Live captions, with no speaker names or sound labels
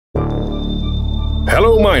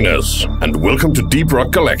Hello miners, and welcome to Deep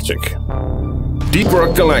Rock Galactic. Deep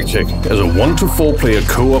Rock Galactic is a 1 to 4 player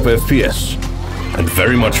co-op FPS, and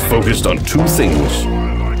very much focused on two things: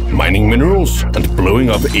 mining minerals and blowing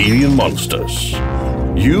up alien monsters.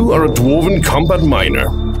 You are a dwarven combat miner,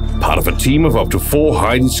 part of a team of up to 4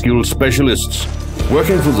 highly skilled specialists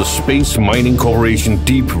working for the space mining corporation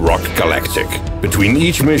Deep Rock Galactic. Between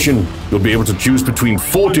each mission, you'll be able to choose between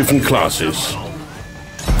 4 different classes.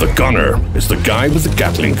 The gunner is the guy with the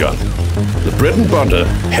Gatling gun, the bread and butter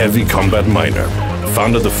heavy combat miner,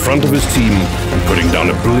 found at the front of his team and putting down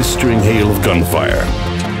a blistering hail of gunfire.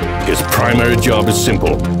 His primary job is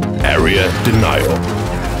simple: area denial,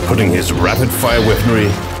 putting his rapid-fire weaponry,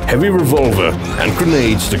 heavy revolver and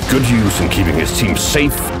grenades to good use in keeping his team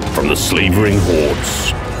safe from the slavering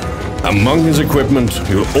hordes. Among his equipment,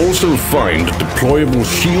 you'll also find a deployable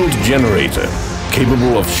shield generator,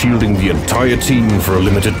 capable of shielding the entire team for a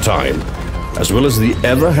limited time, as well as the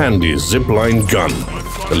ever-handy zipline gun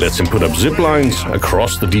that lets him put up zip lines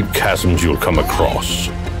across the deep chasms you'll come across.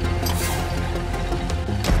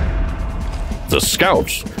 The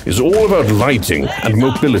Scout is all about lighting and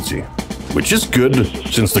mobility, which is good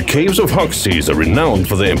since the caves of Hoxie's are renowned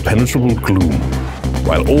for their impenetrable gloom.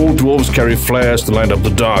 While all dwarves carry flares to light up the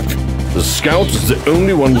dark, the Scout is the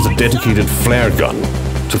only one with a dedicated flare gun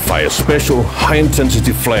to fire special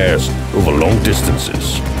high-intensity flares over long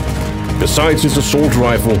distances. Besides his assault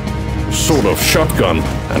rifle, sawed-off shotgun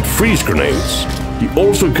and freeze grenades, he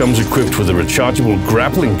also comes equipped with a rechargeable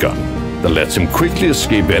grappling gun that lets him quickly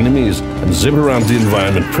escape enemies and zip around the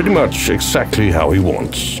environment pretty much exactly how he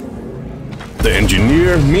wants. The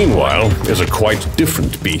Engineer, meanwhile, is a quite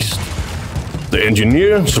different beast. The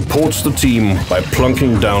Engineer supports the team by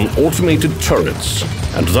plunking down automated turrets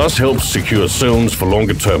and thus helps secure zones for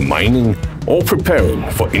longer-term mining or preparing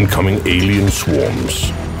for incoming alien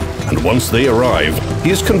swarms. And once they arrive,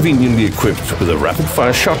 he is conveniently equipped with a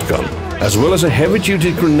rapid-fire shotgun, as well as a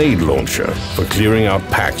heavy-duty grenade launcher for clearing out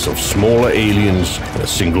packs of smaller aliens in a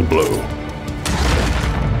single blow.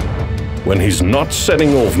 When he's not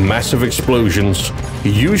setting off massive explosions, he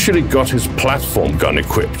usually got his platform gun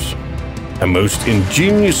equipped, a most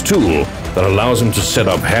ingenious tool that allows him to set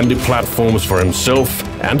up handy platforms for himself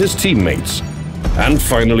and his teammates. And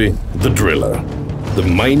finally, the Driller, the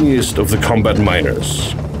miniest of the combat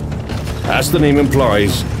miners. As the name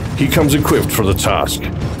implies, he comes equipped for the task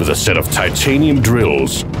with a set of titanium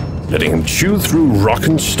drills, letting him chew through rock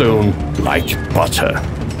and stone like butter.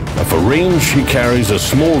 And for range, he carries a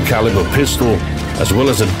small caliber pistol, as well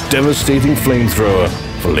as a devastating flamethrower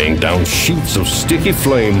for laying down sheets of sticky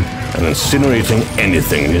flame and incinerating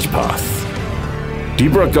anything in his path.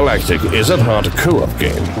 Deep Rock Galactic is at heart a co-op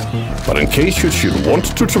game, but in case you should want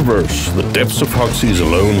to traverse the depths of Hoxie's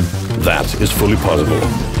alone, that is fully possible.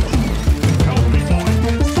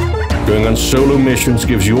 Going on solo missions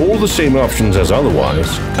gives you all the same options as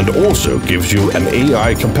otherwise, and also gives you an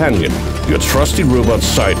AI companion, your trusty robot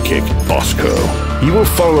sidekick, Bosco. He will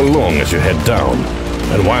follow along as you head down,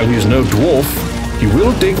 and while he is no dwarf, he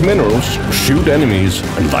will dig minerals, shoot enemies,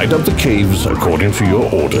 and light up the caves according to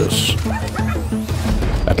your orders.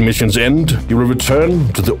 At mission's end, you will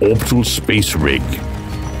return to the orbital space rig.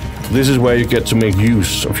 This is where you get to make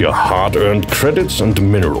use of your hard-earned credits and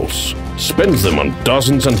minerals. Spend them on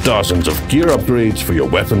dozens and dozens of gear upgrades for your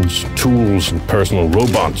weapons, tools, and personal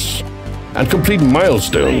robots, and complete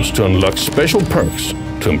milestones to unlock special perks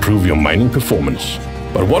to improve your mining performance.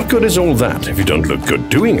 But what good is all that if you don't look good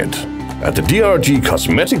doing it? At the DRG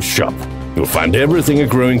Cosmetics shop, you'll find everything a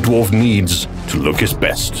growing dwarf needs to look his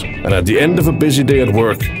best. And at the end of a busy day at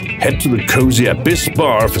work, head to the cozy Abyss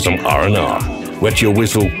Bar for some R&R. Wet your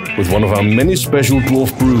whistle with one of our many special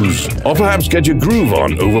dwarf brews, or perhaps get your groove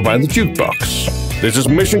on over by the jukebox. This is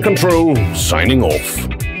Mission Control, signing off.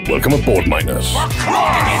 Welcome aboard, miners.